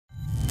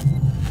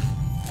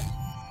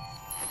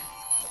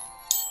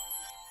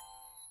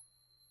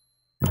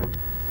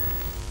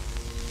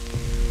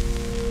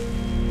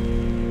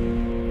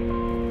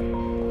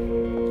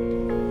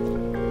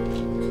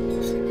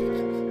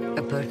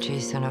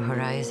patches on a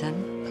horizon?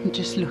 I'm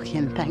just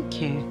looking,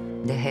 thank you.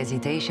 The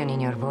hesitation in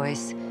your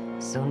voice,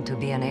 soon to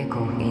be an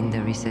echo in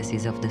the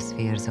recesses of the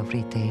spheres of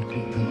retail.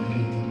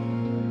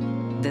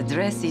 The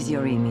dress is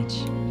your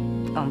image,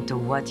 onto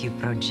what you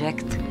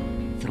project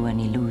through an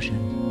illusion.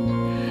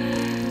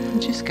 I'm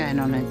just going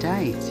on a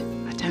date.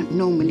 I don't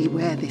normally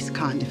wear this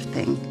kind of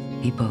thing.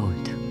 Be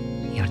bold.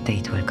 Your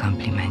date will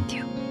compliment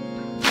you.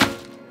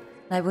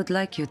 I would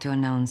like you to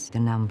announce the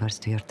numbers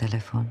to your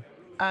telephone.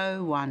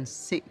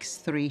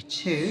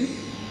 01632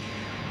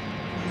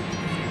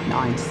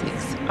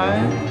 960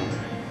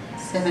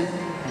 7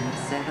 And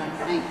 7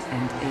 8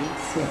 and 8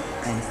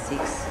 6 and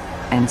 6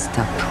 and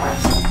stop.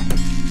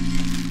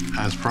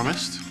 As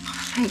promised.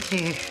 Thank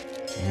you.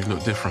 You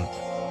look different.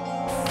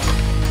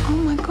 Oh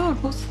my God,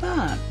 what's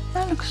that?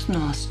 That looks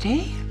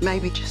nasty.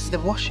 Maybe just the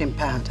washing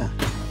powder.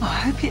 I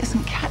hope it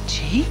isn't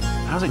catchy.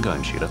 How's it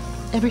going, Sheila?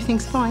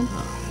 Everything's fine.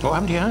 What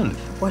happened to your hand?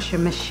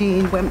 Washing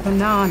machine went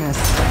bananas.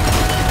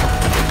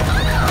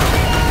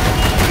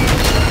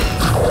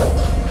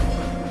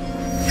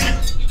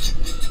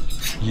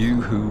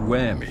 You who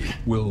wear me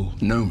will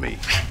know me.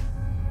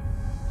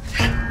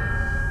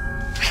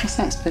 What's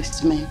that supposed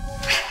to mean?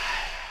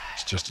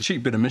 It's just a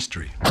cheap bit of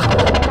mystery.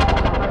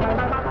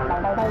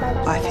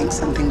 I think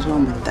something's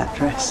wrong with that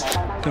dress.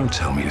 Don't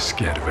tell me you're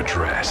scared of a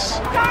dress.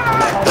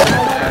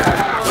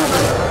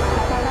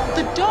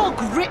 The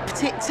dog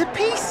ripped it to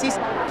pieces.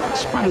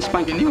 It's brand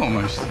spanking new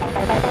almost. Such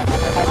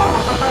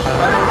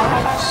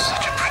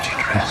a pretty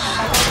dress.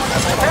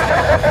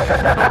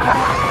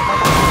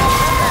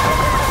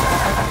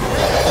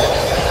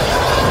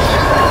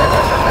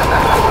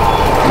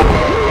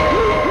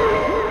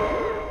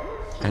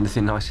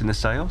 Anything nice in the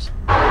sales?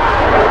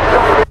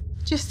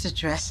 Just a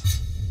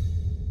dress.